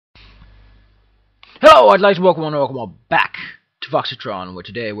Hello, I'd like to welcome all back to Voxatron, where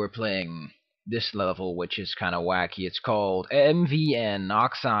today we're playing this level, which is kind of wacky. It's called MVN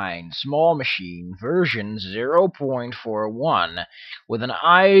Noxein Small Machine version 0.41 with an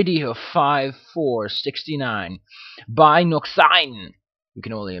ID of 5469 by Noxein. You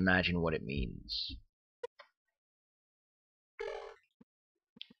can only imagine what it means.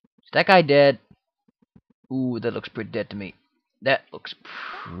 Is that guy dead? Ooh, that looks pretty dead to me. That looks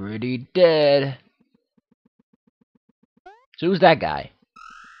pretty dead. So who's that guy?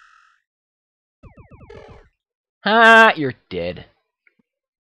 Ha! You're dead.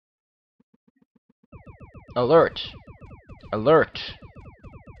 Alert! Alert!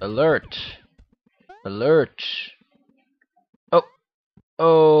 Alert! Alert! Oh!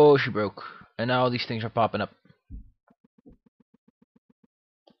 Oh, she broke. And now these things are popping up.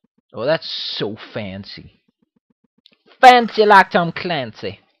 Oh, that's so fancy. Fancy like Tom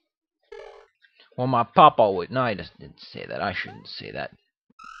Clancy. Well, my papa would... No, I just didn't say that. I shouldn't say that.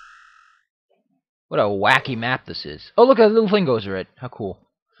 What a wacky map this is. Oh, look, a little thing goes red. How cool.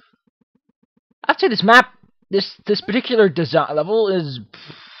 I'd say this map, this particular design level is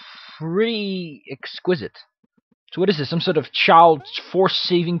pretty exquisite. So what is this? Some sort of child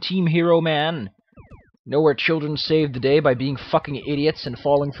force-saving team hero man? You know, where children save the day by being fucking idiots and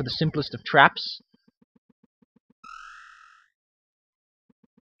falling for the simplest of traps?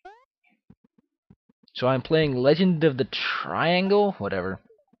 So I'm playing Legend of the Triangle? Whatever.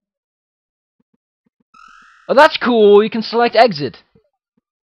 Oh, that's cool! You can select exit.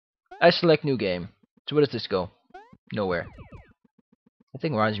 I select new game. So where does this go? Nowhere. That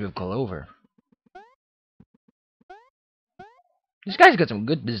thing reminds me of Clover. This guy's got some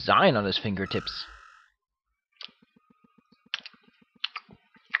good design on his fingertips.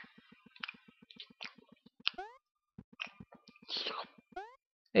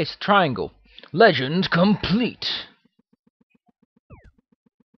 Hey, it's a triangle. Legend complete.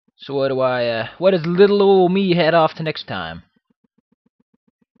 So what does little old me head off to next time?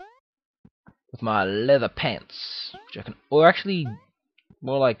 With my leather pants, which I can, or actually,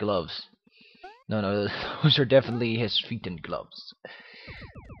 more like gloves. No, those are definitely his feet and gloves.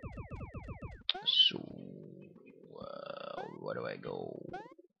 So, where do I go?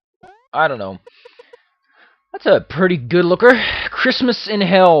 I don't know. That's a pretty good looker. Christmas in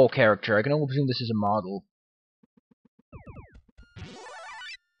Hell character. I can only presume this is a model.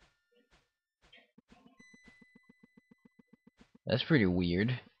 That's pretty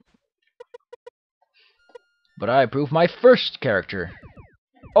weird. But I approve my first character.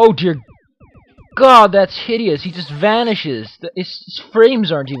 Oh dear God, that's hideous. He just vanishes. His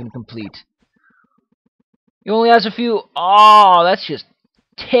frames aren't even complete. He only has a few. Oh, that's just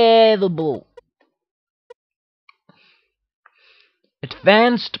terrible.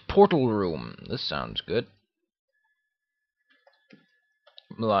 Advanced portal room. This sounds good.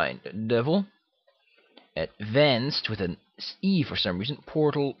 BlindDevel. Advanced with an E for some reason.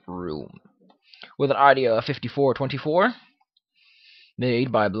 Portal room. With an ID of 5424.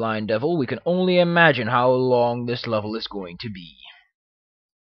 Made by BlindDevel. We can only imagine how long this level is going to be.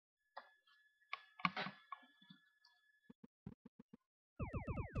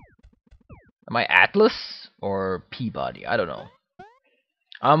 Am I Atlas or Peabody? I don't know.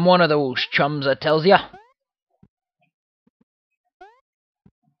 I'm one of those chums that tells ya.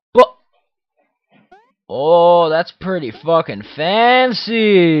 Oh, that's pretty fucking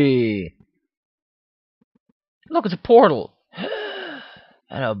fancy. Look, it's a portal.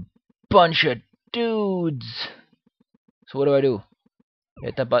 And a bunch of dudes. So what do?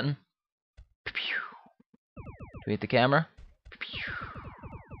 Hit that button. Do we hit the camera?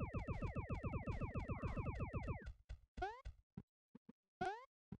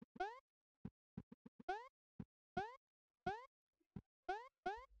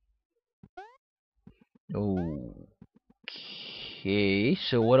 Okay,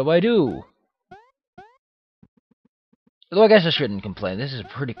 so what do? Although I guess I shouldn't complain. This is a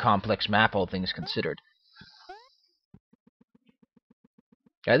pretty complex map, all things considered.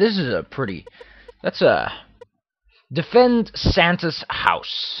 Yeah, this is a pretty... That's a... Defend Santa's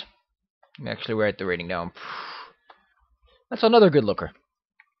house. Let me actually write the rating down. That's another good looker.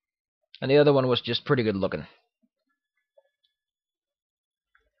 And the other one was just pretty good looking.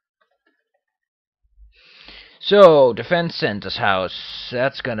 So, defend Santa's house.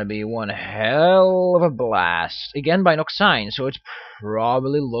 That's gonna be one hell of a blast. Again by Noxein, so it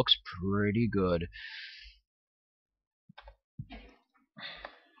probably looks pretty good.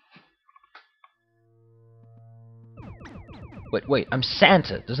 Wait, I'm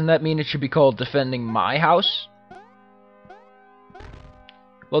Santa. Doesn't that mean it should be called defending my house?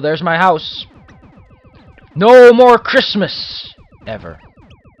 Well, there's my house. No more Christmas! Ever.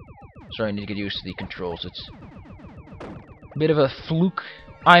 Sorry, I need to get used to the controls. It's a bit of a fluke,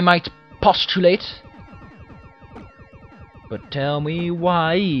 I might postulate. But tell me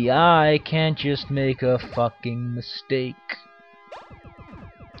why I can't just make a fucking mistake.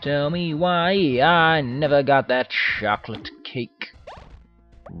 Tell me why I never got that chocolate cake.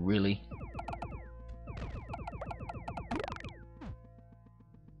 Really?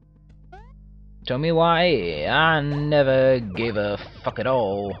 Tell me why I never gave a fuck at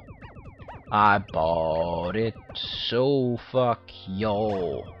all. I bought it, so fuck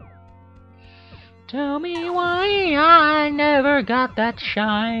y'all. Tell me why I never got that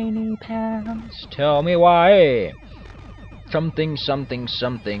shiny pants. Tell me why. Something, something,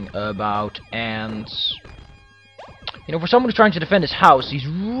 something about ants. You know, for someone who's trying to defend his house, he's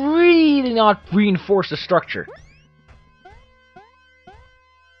really not reinforced the structure.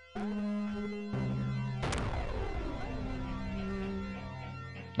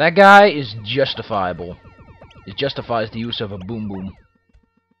 That guy is justifiable. It justifies the use of a boom boom.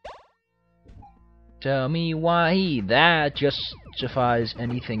 Tell me why that justifies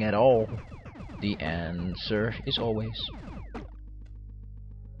anything at all. The answer is always.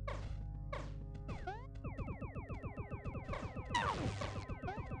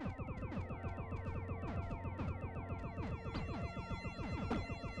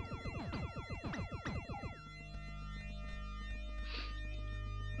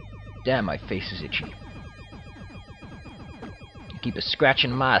 Damn, my face is itchy. I keep a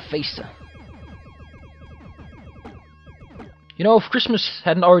scratching my face. You know, if Christmas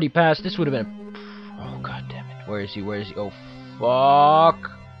hadn't already passed, this would have been... Oh, god damn it. Where is he? Where is he? Oh,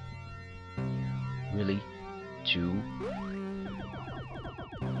 fuck. Really? Two?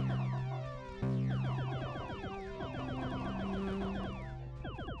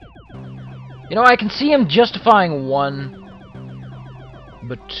 You know, I can see him justifying one,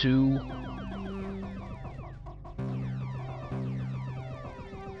 but two...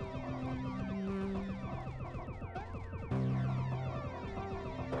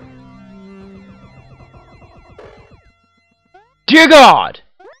 Dear God!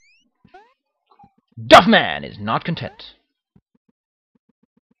 Duffman is not content.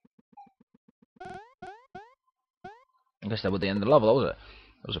 I guess that was the end of the level.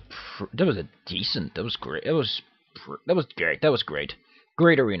 That was a decent. That was great. That was great. That was great.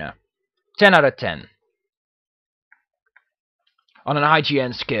 Great arena. 10 out of 10. On an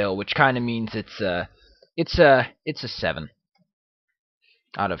IGN scale, which kind of means it's a 7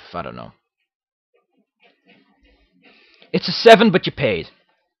 out of, I don't know. It's a 7, but you paid.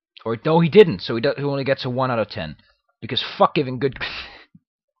 Or no, he didn't. So he only gets a 1 out of 10 because fuck giving good.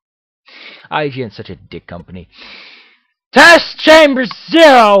 IGN's such a dick company. Test chamber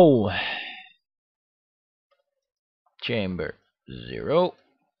 0. Chamber 0.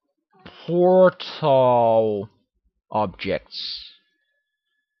 Portal objects.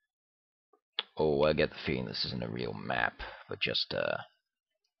 Oh, I get the feeling this isn't a real map, but just a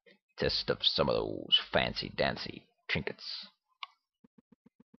test of some of those fancy dancy trinkets.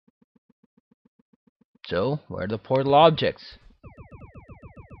 So, where are the portal objects?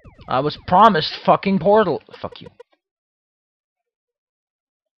 I was promised fucking portal. Fuck you.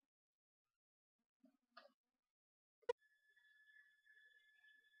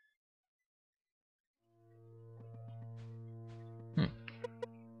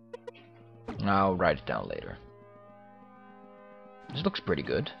 I'll write it down later. This looks pretty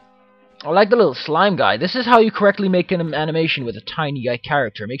good. I like the little slime guy. This is how you correctly make an animation with a tiny guy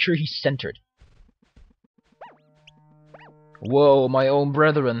character. Make sure he's centered. Whoa, my own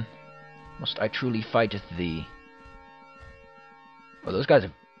brethren. Must I truly fight with thee? Oh, those guys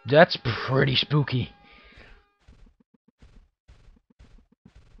are... That's pretty spooky.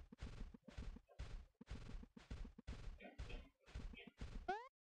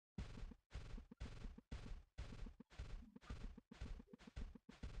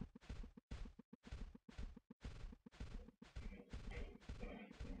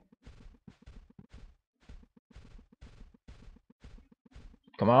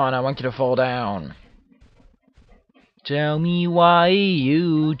 Come on, I want you to fall down. Tell me why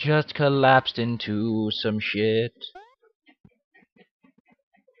you just collapsed into some shit.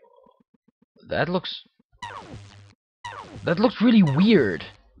 That looks really weird.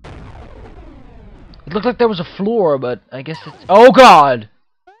 It looked like there was a floor, but I guess it's... Oh god!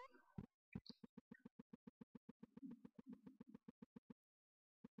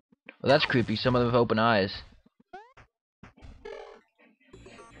 Well, that's creepy. Some of them have open eyes.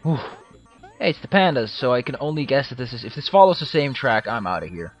 Whew. Hey, it's the pandas, so I can only guess that this is... If this follows the same track, I'm out of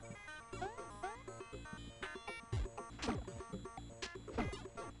here.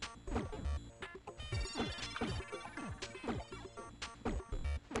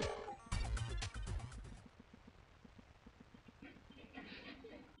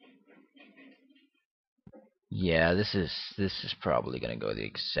 Yeah, this is probably gonna go the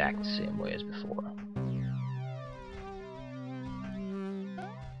exact same way as before.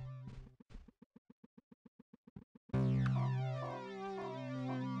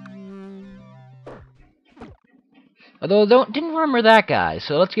 Although didn't remember that guy,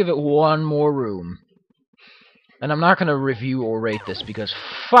 so let's give it one more room. And I'm not gonna review or rate this because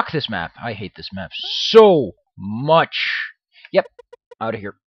fuck this map. I hate this map so much. Yep, out of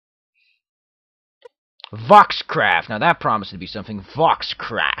here. Voxcraft. Now that promised to be something.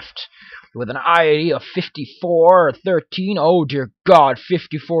 Voxcraft. With an ID of 54 or 13. Oh dear God,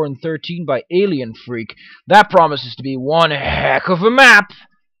 54 and 13 by AlienFreak. That promises to be one heck of a map.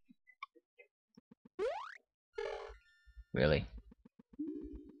 Really?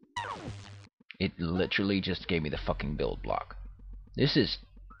 It literally just gave me the fucking build block. This is...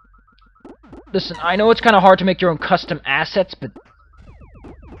 Listen, I know it's kind of hard to make your own custom assets, but...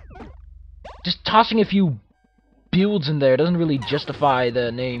 just tossing a few builds in there doesn't really justify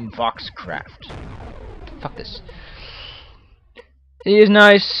the name Voxcraft. Fuck this. It is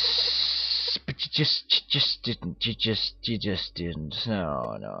nice, but you just didn't.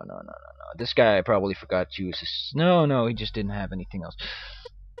 No. This guy probably forgot to use his... No, he just didn't have anything else.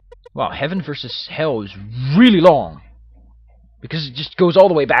 Wow, Heaven versus Hell is really long. Because it just goes all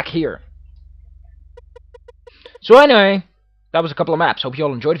the way back here. So anyway, that was a couple of maps. Hope you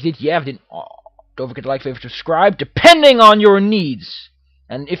all enjoyed it. If you did, yeah. If you didn't, don't forget to like, favorite, subscribe, depending on your needs.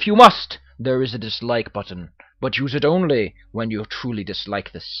 And if you must, there is a dislike button. But use it only when you truly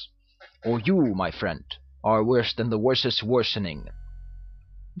dislike this. Or you, my friend, are worse than the worstest worsening.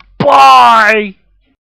 Bye!